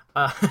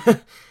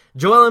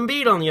 Joel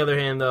Embiid, on the other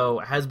hand, though,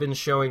 has been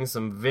showing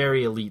some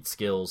very elite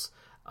skills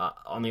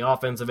on the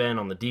offensive end,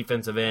 on the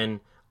defensive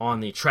end,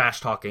 on the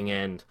trash-talking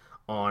end,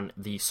 on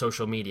the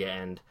social media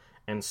end.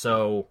 And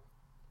so,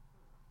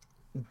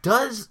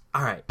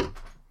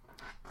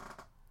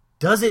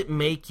 Does it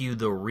make you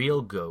the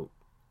real GOAT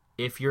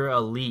if you're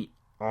elite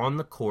on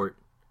the court,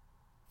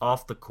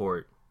 off the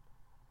court,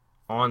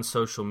 on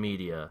social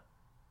media,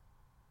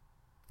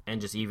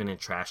 and just even in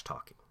trash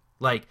talking?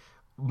 Like,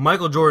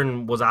 Michael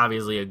Jordan was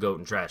obviously a GOAT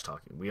in trash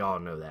talking. We all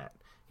know that.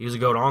 He was a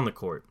GOAT on the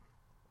court.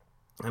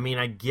 I mean,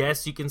 I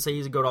guess you can say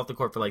he's a GOAT off the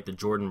court for, like, the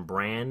Jordan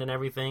brand and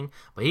everything,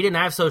 but he didn't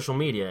have social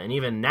media, and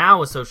even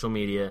now with social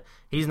media,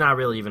 he's not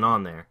really even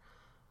on there.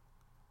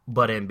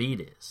 But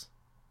Embiid is.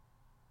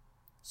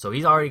 So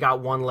he's already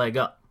got one leg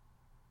up.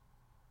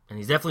 And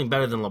he's definitely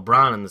better than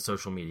LeBron in the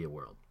social media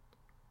world.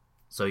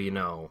 So,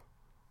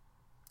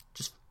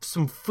 just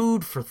some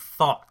food for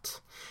thought.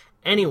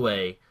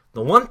 Anyway,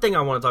 the one thing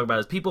I want to talk about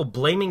is people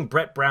blaming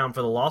Brett Brown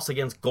for the loss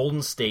against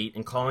Golden State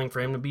and calling for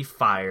him to be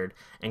fired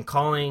and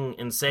calling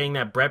and saying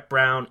that Brett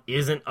Brown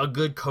isn't a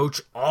good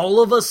coach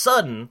all of a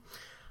sudden.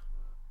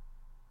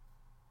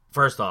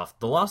 First off,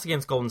 the loss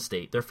against Golden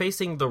State, they're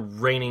facing the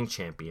reigning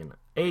champion,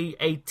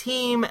 a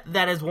team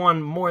that has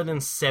won more than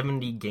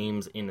 70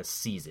 games in a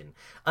season,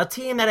 a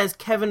team that has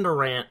Kevin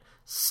Durant,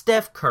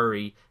 Steph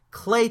Curry,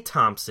 Klay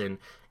Thompson,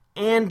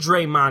 and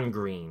Draymond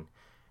Green.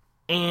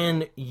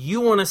 And you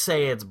want to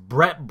say it's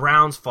Brett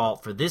Brown's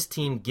fault for this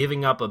team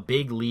giving up a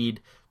big lead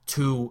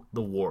to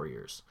the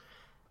Warriors.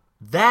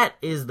 That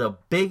is the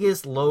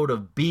biggest load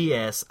of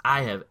BS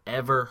I have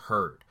ever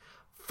heard.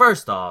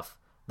 First off,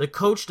 the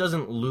coach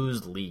doesn't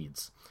lose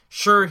leads.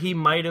 Sure, he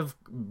might have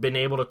been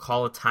able to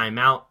call a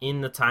timeout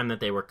in the time that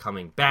they were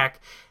coming back,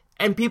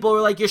 and people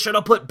were like, you should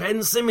have put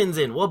Ben Simmons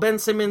in. Well, Ben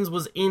Simmons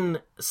was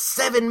in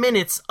 7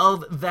 minutes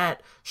of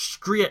that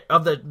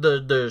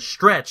the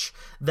stretch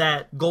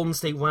that Golden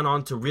State went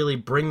on to really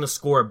bring the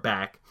score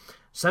back.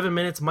 7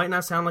 minutes might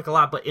not sound like a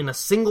lot, but in a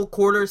single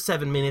quarter,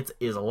 7 minutes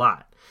is a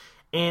lot.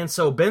 And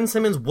so Ben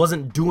Simmons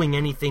wasn't doing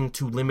anything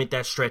to limit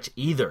that stretch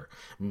either.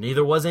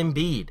 Neither was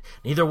Embiid.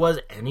 Neither was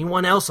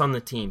anyone else on the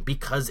team,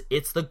 because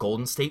it's the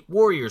Golden State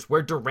Warriors,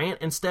 where Durant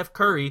and Steph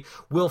Curry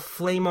will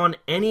flame on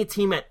any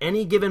team at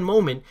any given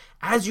moment.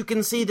 As you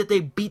can see that they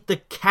beat the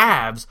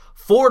Cavs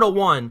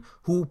 4-1,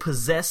 who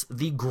possess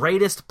the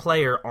greatest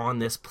player on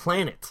this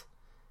planet.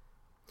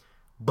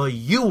 But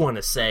you want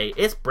to say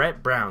it's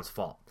Brett Brown's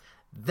fault.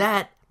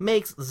 That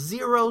makes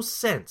zero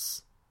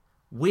sense.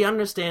 We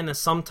understand that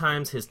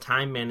sometimes his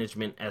time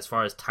management as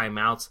far as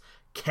timeouts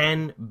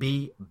can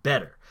be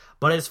better.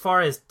 But as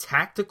far as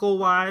tactical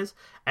wise,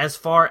 as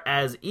far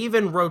as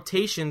even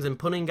rotations and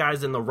putting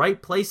guys in the right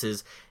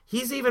places,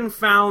 he's even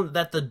found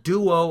that the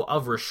duo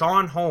of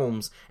Richaun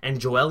Holmes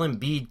and Joel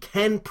Embiid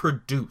can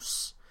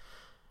produce.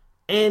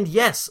 And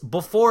yes,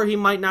 before he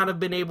might not have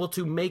been able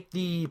to make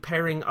the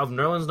pairing of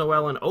Nerlens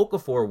Noel and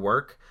Okafor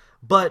work,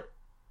 but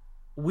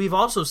we've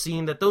also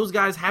seen that those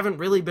guys haven't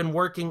really been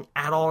working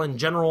at all in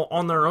general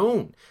on their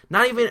own.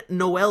 Not even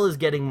Noel is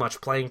getting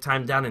much playing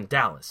time down in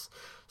Dallas.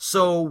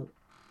 So,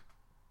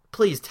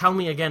 please tell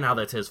me again how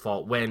that's his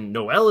fault when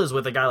Noel is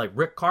with a guy like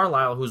Rick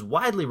Carlisle, who's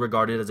widely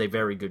regarded as a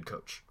very good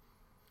coach.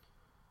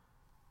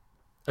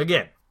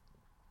 Again,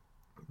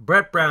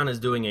 Brett Brown is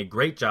doing a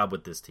great job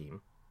with this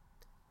team.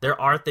 There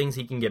are things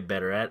he can get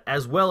better at,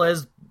 as well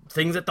as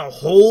things that the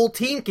whole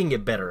team can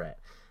get better at.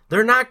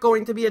 They're not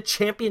going to be a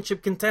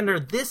championship contender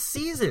this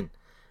season.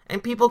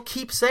 And people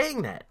keep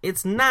saying that.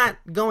 It's not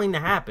going to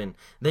happen.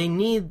 They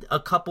need a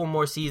couple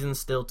more seasons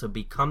still to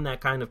become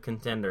that kind of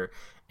contender.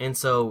 And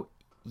so,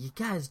 you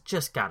guys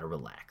just gotta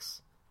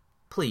relax.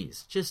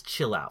 Please, just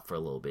chill out for a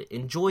little bit.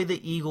 Enjoy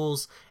the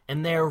Eagles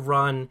and their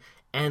run,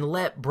 and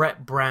let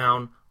Brett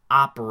Brown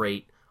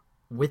operate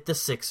with the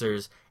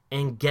Sixers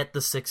and get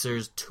the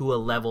Sixers to a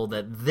level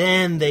that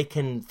then they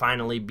can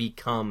finally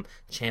become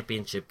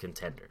championship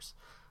contenders.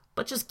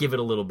 But just give it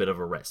a little bit of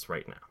a rest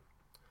right now.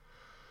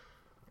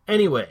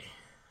 Anyway,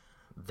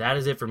 that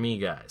is it for me,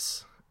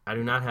 guys. I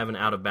do not have an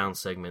out-of-bounds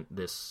segment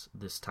this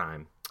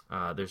time.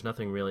 There's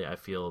nothing really I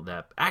feel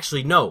that...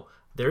 Actually, no,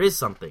 there is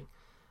something.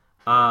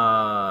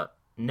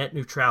 Net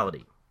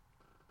neutrality.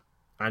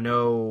 I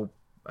know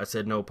I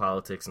said no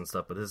politics and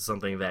stuff, but this is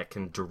something that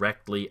can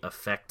directly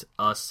affect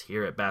us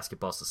here at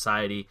Basketball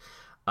Society.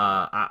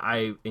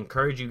 I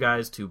encourage you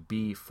guys to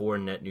be for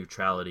net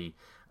neutrality,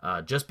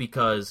 just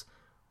because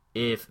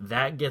if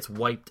that gets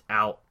wiped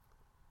out,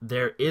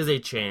 there is a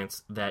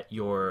chance that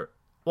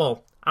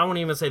well, I won't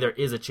even say there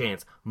is a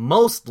chance.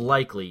 Most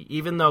likely,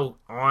 even though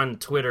on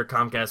Twitter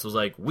Comcast was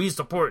like, we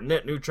support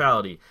net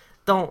neutrality,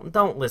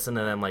 don't listen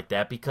to them like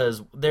that,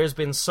 because there's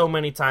been so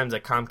many times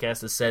that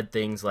Comcast has said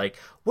things like,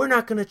 we're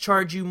not going to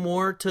charge you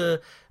more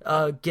to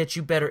get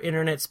you better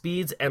internet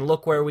speeds, and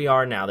look where we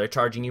are now. They're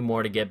charging you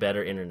more to get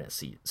better internet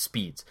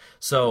speeds.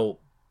 So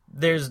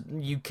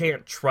you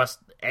can't trust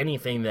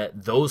anything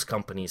that those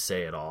companies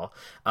say at all.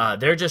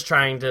 They're just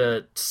trying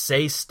to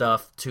say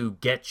stuff to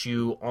get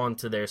you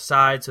onto their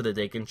side so that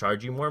they can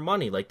charge you more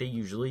money like they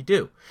usually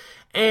do.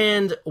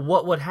 And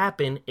what would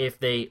happen if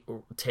they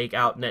take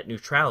out net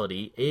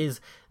neutrality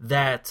is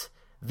that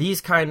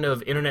these kind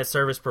of internet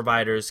service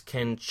providers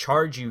can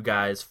charge you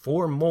guys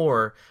for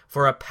more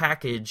for a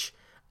package,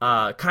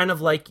 kind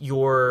of like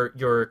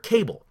your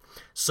cable.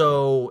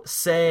 So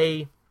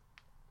say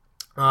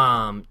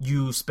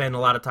you spend a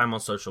lot of time on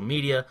social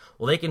media,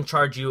 well, they can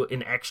charge you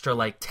an extra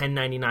like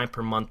 $10.99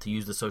 per month to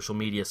use the social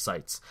media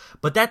sites.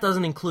 But that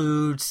doesn't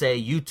include,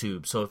 say,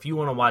 YouTube. So if you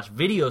want to watch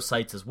video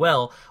sites as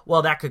well,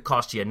 that could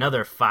cost you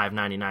another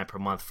 $5.99 per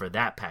month for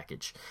that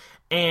package.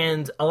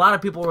 And a lot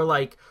of people were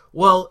like,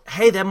 well,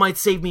 hey, that might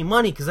save me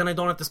money because then I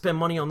don't have to spend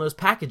money on those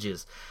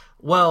packages.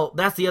 Well,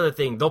 that's the other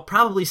thing. They'll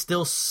probably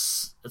still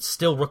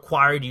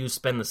require you to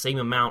spend the same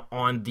amount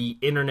on the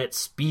internet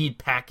speed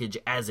package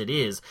as it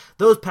is.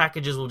 Those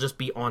packages will just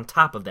be on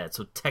top of that.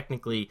 So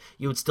technically,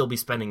 you would still be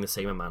spending the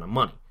same amount of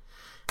money.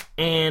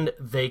 And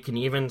they can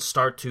even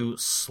start to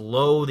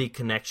slow the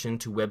connection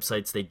to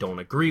websites they don't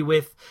agree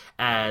with,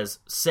 as,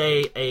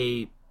 say,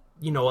 a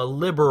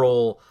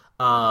liberal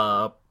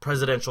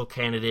presidential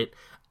candidate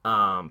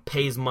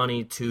pays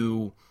money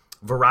to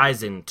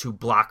Verizon to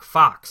block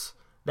Fox.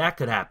 That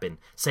could happen.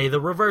 Say the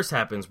reverse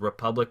happens.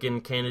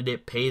 Republican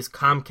candidate pays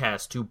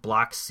Comcast to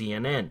block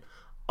CNN.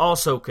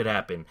 Also could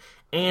happen.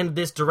 And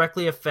this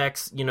directly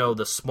affects,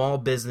 the small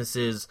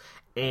businesses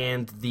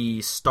and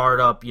the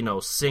startup,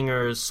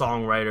 singers,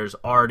 songwriters,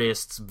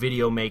 artists,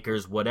 video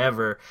makers,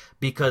 whatever,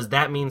 because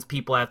that means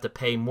people have to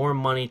pay more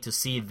money to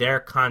see their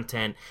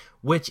content,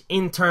 which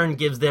in turn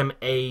gives them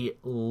a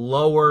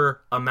lower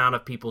amount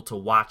of people to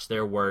watch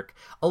their work,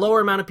 a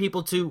lower amount of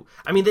people to,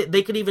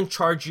 they could even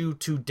charge you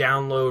to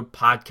download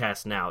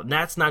podcasts now, and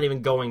that's not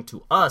even going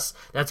to us,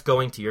 that's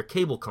going to your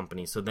cable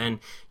company, so then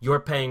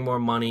you're paying more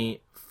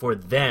money for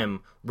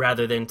them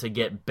rather than to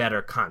get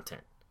better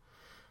content.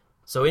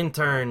 So in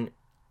turn,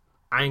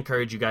 I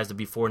encourage you guys to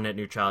be for net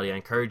neutrality. I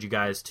encourage you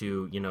guys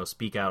to,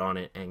 speak out on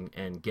it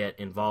and get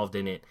involved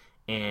in it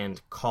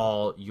and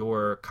call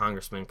your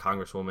congressman,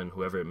 congresswoman,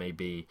 whoever it may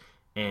be,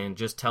 and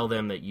just tell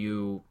them that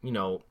you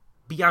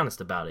be honest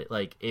about it.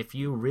 Like, if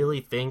you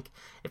really think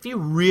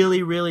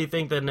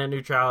that net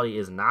neutrality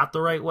is not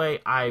the right way,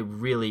 I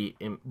really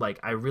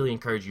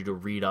encourage you to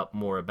read up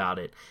more about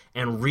it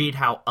and read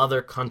how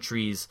other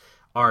countries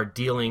are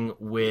dealing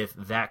with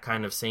that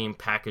kind of same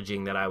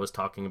packaging that I was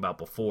talking about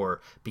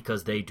before,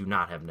 because they do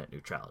not have net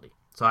neutrality.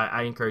 So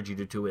I encourage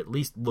you to at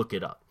least look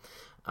it up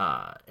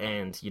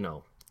and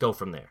go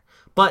from there.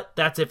 But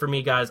that's it for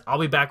me, guys. I'll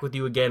be back with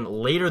you again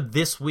later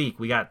this week.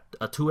 We got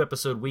a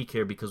 2-episode week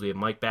here because we have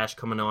Mike Bash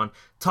coming on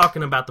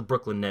talking about the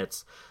Brooklyn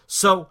Nets.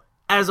 So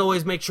as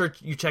always, make sure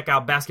you check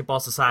out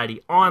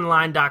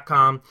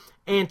basketballsocietyonline.com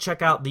and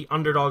check out the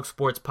Underdog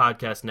Sports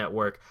Podcast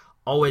Network.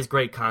 Always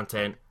great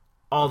content,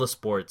 all the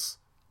sports,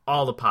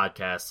 all the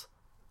podcasts,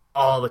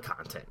 all the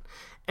content.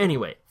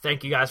 Anyway,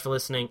 thank you guys for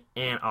listening,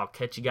 and I'll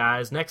catch you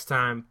guys next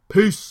time.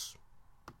 Peace!